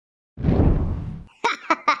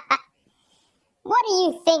do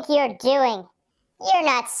you think you're doing? You're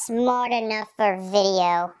not smart enough for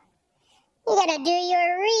video. You gotta do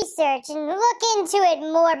your research and look into it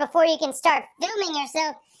more before you can start filming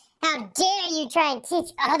yourself. How dare you try and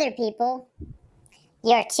teach other people?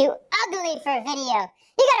 You're too ugly for video.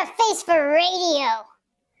 You got a face for radio.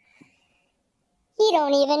 You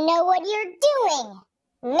don't even know what you're doing,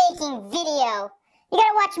 making video. You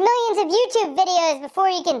gotta watch millions of YouTube videos before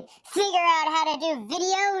you can figure out how to do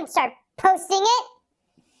video and start posting it.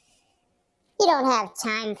 You don't have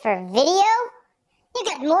time for video. You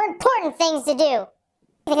got more important things to do.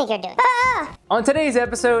 What do you think you're doing? On today's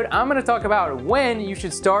episode, I'm going to talk about when you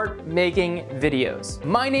should start making videos.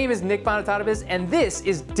 My name is Nick Bonatadovas, and this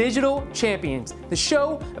is Digital Champions, the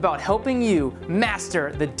show about helping you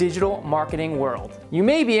master the digital marketing world. You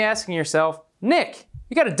may be asking yourself, Nick,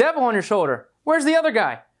 you got a devil on your shoulder. Where's the other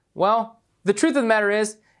guy? Well, the truth of the matter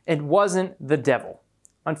is, it wasn't the devil.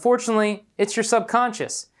 Unfortunately, it's your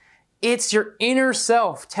subconscious. It's your inner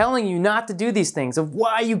self telling you not to do these things, of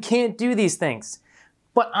why you can't do these things.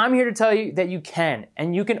 But I'm here to tell you that you can,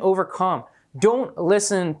 and you can overcome. Don't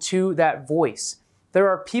listen to that voice. There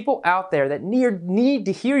are people out there that need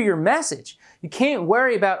to hear your message. You can't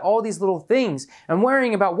worry about all these little things and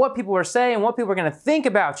worrying about what people are saying, what people are going to think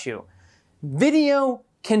about you. Video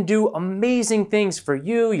can do amazing things for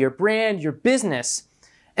you, your brand, your business,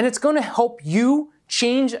 and it's going to help you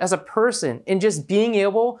change as a person in just being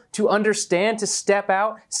able to understand, to step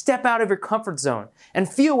out of your comfort zone and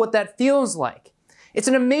feel what that feels like. It's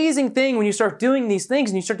an amazing thing when you start doing these things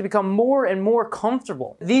and you start to become more and more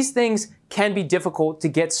comfortable. These things can be difficult to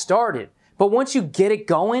get started, but once you get it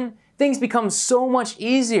going, things become so much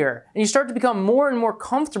easier and you start to become more and more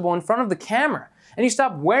comfortable in front of the camera and you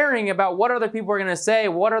stop worrying about what other people are going to say,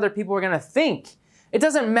 what other people are going to think. It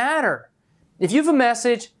doesn't matter. If you have a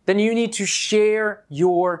message, then you need to share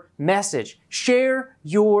your message. Share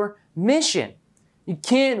your mission. You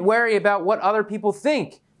can't worry about what other people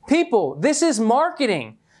think. People, this is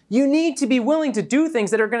marketing. You need to be willing to do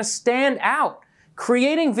things that are going to stand out.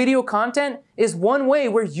 Creating video content is one way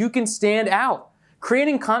where you can stand out.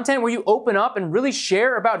 Creating content where you open up and really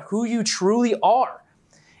share about who you truly are.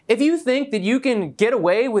 If you think that you can get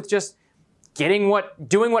away with just doing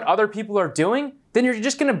what other people are doing, then you're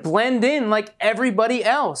just gonna blend in like everybody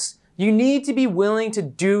else. You need to be willing to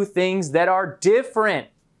do things that are different.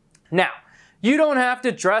 Now, you don't have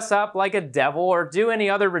to dress up like a devil or do any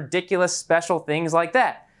other ridiculous special things like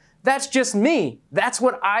that. That's just me. That's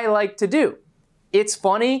what I like to do. It's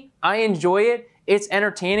funny, I enjoy it, it's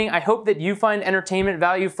entertaining. I hope that you find entertainment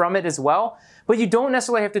value from it as well, but you don't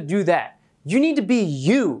necessarily have to do that. You need to be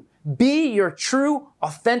you. Be your true,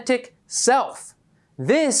 authentic self.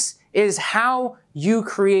 This is how you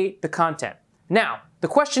create the content. Now, the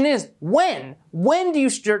question is, when? When do you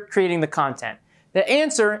start creating the content? The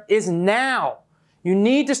answer is now. You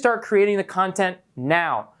need to start creating the content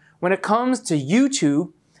now. When it comes to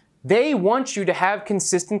YouTube, they want you to have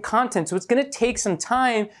consistent content, so it's gonna take some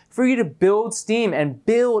time for you to build steam and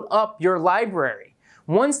build up your library.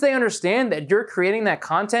 Once they understand that you're creating that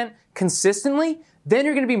content consistently, then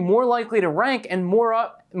you're gonna be more likely to rank and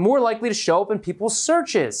more likely to show up in people's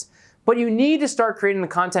searches. But you need to start creating the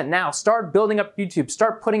content now. Start building up YouTube.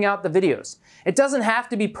 Start putting out the videos. It doesn't have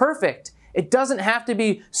to be perfect. It doesn't have to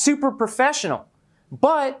be super professional.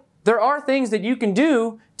 But there are things that you can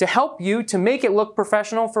do to help you to make it look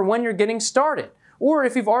professional for when you're getting started. Or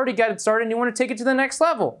if you've already got it started and you want to take it to the next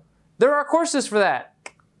level. There are courses for that.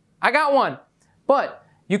 I got one. But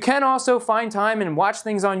you can also find time and watch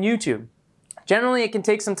things on YouTube. Generally, it can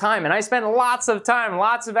take some time, and I spend lots of time,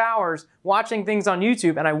 lots of hours watching things on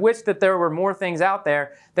YouTube, and I wish that there were more things out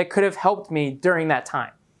there that could have helped me during that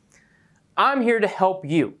time. I'm here to help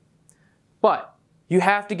you, but you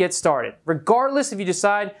have to get started. Regardless if you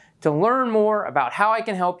decide to learn more about how I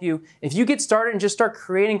can help you, if you get started and just start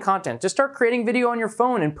creating content, just start creating video on your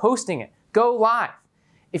phone and posting it, go live.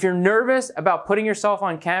 If you're nervous about putting yourself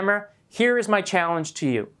on camera, here is my challenge to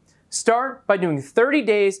you. Start by doing 30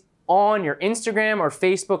 days on your Instagram or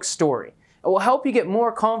Facebook story. It will help you get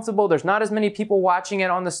more comfortable. There's not as many people watching it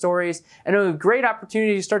on the stories, and it'll be a great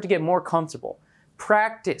opportunity to start to get more comfortable.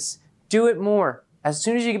 Practice, do it more. As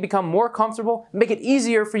soon as you can become more comfortable, make it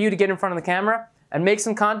easier for you to get in front of the camera and make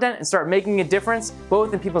some content and start making a difference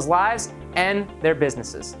both in people's lives and their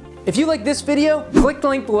businesses. If you like this video, click the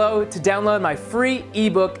link below to download my free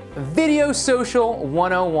ebook, Video Social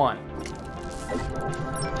 101.